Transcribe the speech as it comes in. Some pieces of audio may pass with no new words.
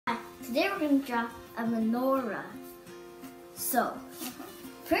Today we're going to draw a menorah. So,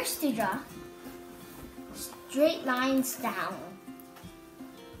 first you draw straight lines down.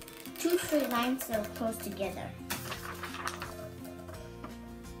 2 straight lines that are close together.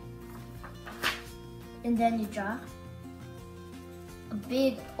 And then you draw a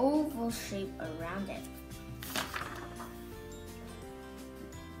big oval shape around it.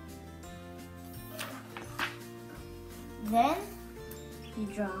 Then you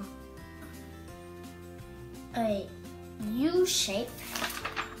draw a U shape,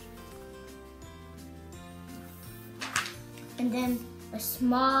 and then a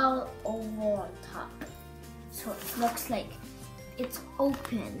small oval on top, so it looks like it's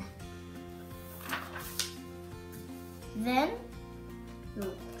open. Then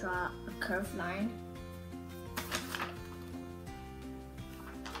you draw a curved line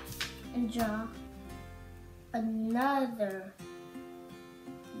and draw another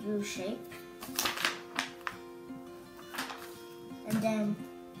U shape, and then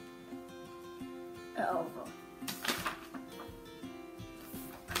an oval.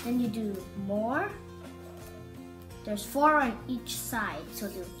 Then you do more. There's 4 on each side, so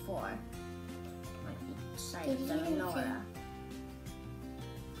do 4 on each side of the menorah.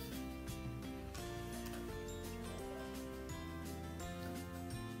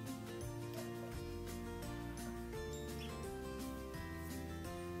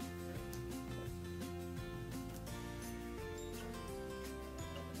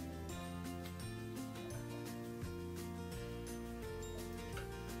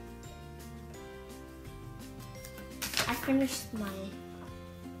 I finished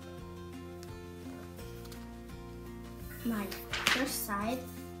my first side,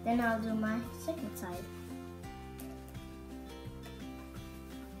 then I'll do my second side.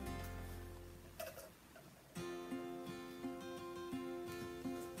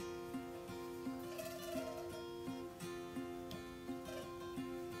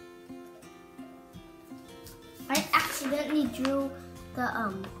 I accidentally drew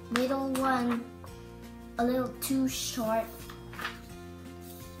the middle one a little too short,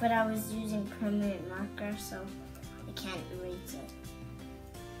 but I was using permanent marker, so I can't erase it.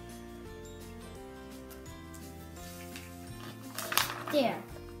 There.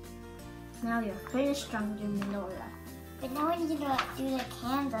 Now you're finished drawing your menorah. But now we need to do the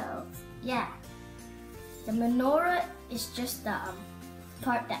candles. Yeah. The menorah is just the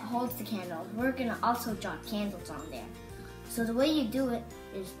part that holds the candle. We're gonna also draw candles on there. So the way you do it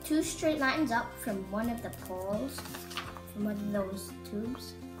is 2 straight lines up from one of the poles, from one of those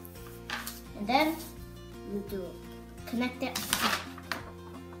tubes. And then you do connect it.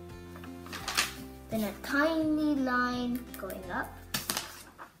 Then a tiny line going up.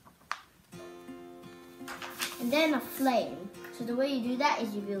 And then a flame. So the way you do that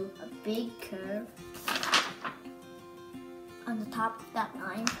is you do a big curve on the top of that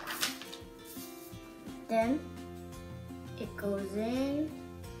line. Then it goes in,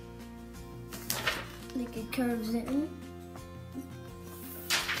 like it curves in,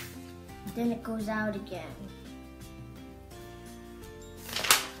 then it goes out again.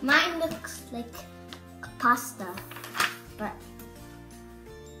 Mine looks like a pasta, but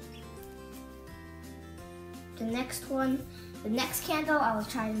the next candle, I will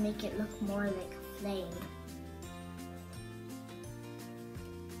try to make it look more like a flame.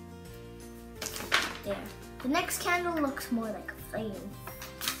 There. The next candle looks more like a flame.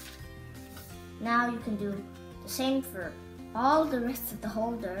 Now you can do the same for all the rest of the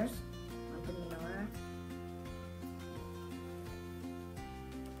holders of the menorah.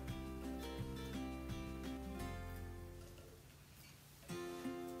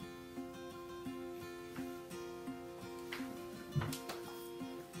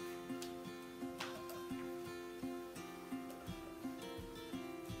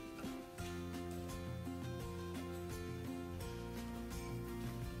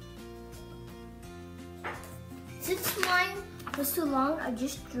 Since mine was too long, I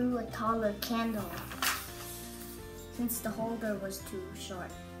just drew a taller candle since the holder was too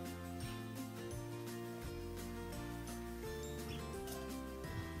short.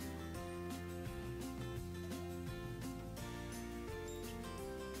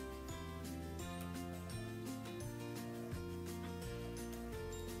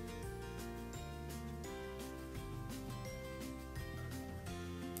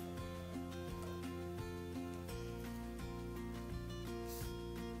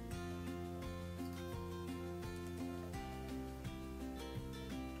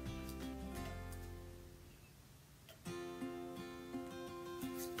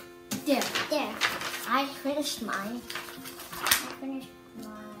 There. I finished mine. I finished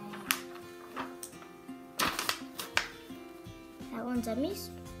mine. one's Emmy's.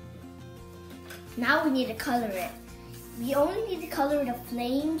 Now we need to color it. We only need to color the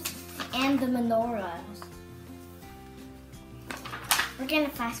flames and the menorahs. We're gonna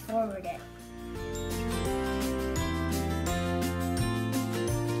fast forward it.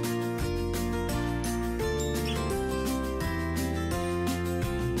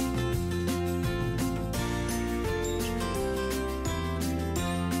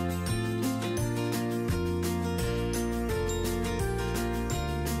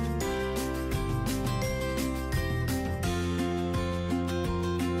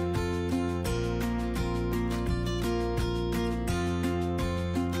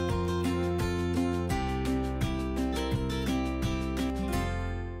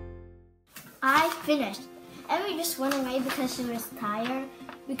 I finished. Emmy just went away because she was tired,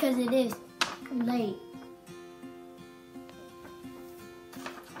 because it is late.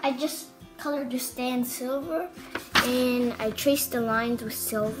 I just colored the stand silver, and I traced the lines with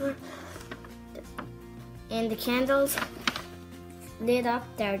silver. And the candles lit up,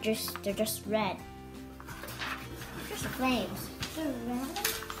 they're just red. Just flames. They're red?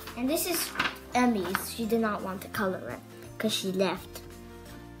 And this is Emmy's. She did not want to color it because she left.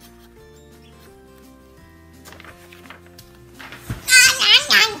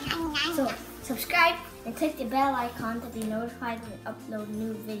 So subscribe and click the bell icon to be notified when we upload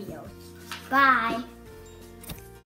new videos. Bye!